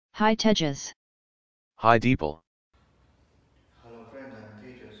Hi Tejas. Hi Deepal. Hello friends, I'm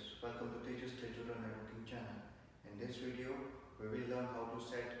Tejas. Welcome to Tejas Digital Networking channel. In this video, we will learn how to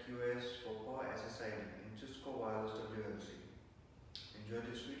set QoS for per SSID in Cisco Wireless WLC. Enjoy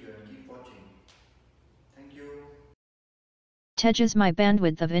this video and keep watching. Thank you. Tejas, my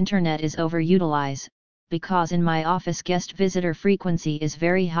bandwidth of internet is overutilized, because in my office guest visitor frequency is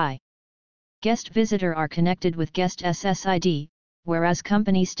very high. Guest visitor are connected with guest SSID, whereas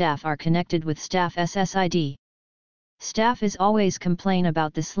company staff are connected with staff SSID. Staff is always complain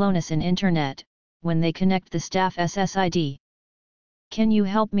about the slowness in internet, when they connect the staff SSID. Can you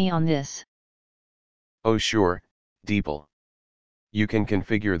help me on this? Oh sure, Deepal. You can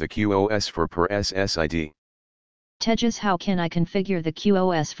configure the QoS for per SSID. Tejas, how can I configure the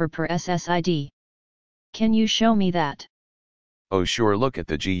QoS for per SSID? Can you show me that? Oh sure, look at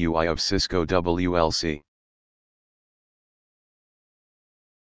the GUI of Cisco WLC.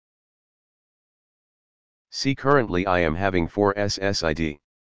 See, currently I am having 4 SSID.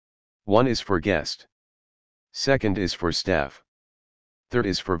 One is for guest. Second is for staff. Third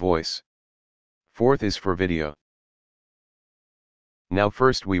is for voice. Fourth is for video. Now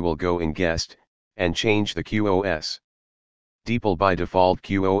first we will go in guest, and change the QoS. Deepal, by default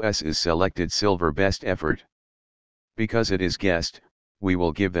QoS is selected silver best effort. Because it is guest, we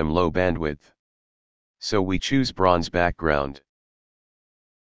will give them low bandwidth. So we choose bronze background.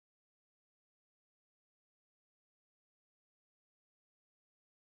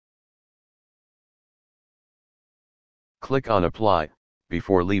 Click on apply,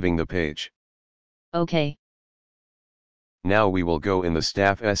 before leaving the page. Okay. Now we will go in the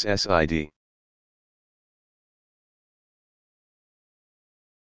staff SSID.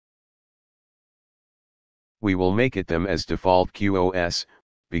 We will make it them as default QoS,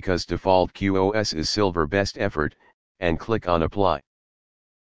 because default QoS is silver best effort, and click on apply.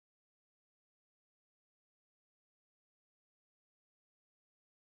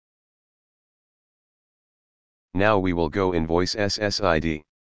 Now we will go in voice SSID.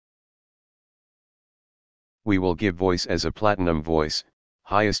 We will give voice as a platinum voice,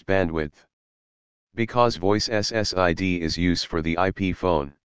 highest bandwidth. Because voice SSID is used for the IP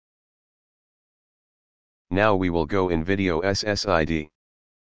phone. Now we will go in video SSID.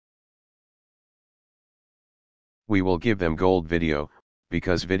 We will give them gold video,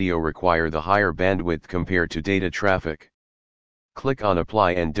 because video require the higher bandwidth compared to data traffic. Click on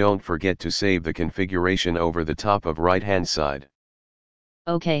apply and don't forget to save the configuration over the top of right hand side.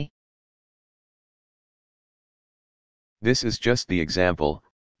 Okay. This is just the example,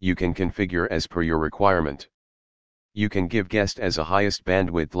 you can configure as per your requirement. You can give guest as a highest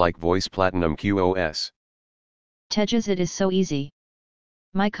bandwidth like voice platinum QoS. Tejas, it is so easy.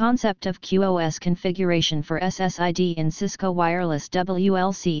 My concept of QoS configuration for SSID in Cisco Wireless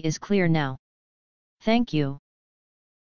WLC is clear now. Thank you.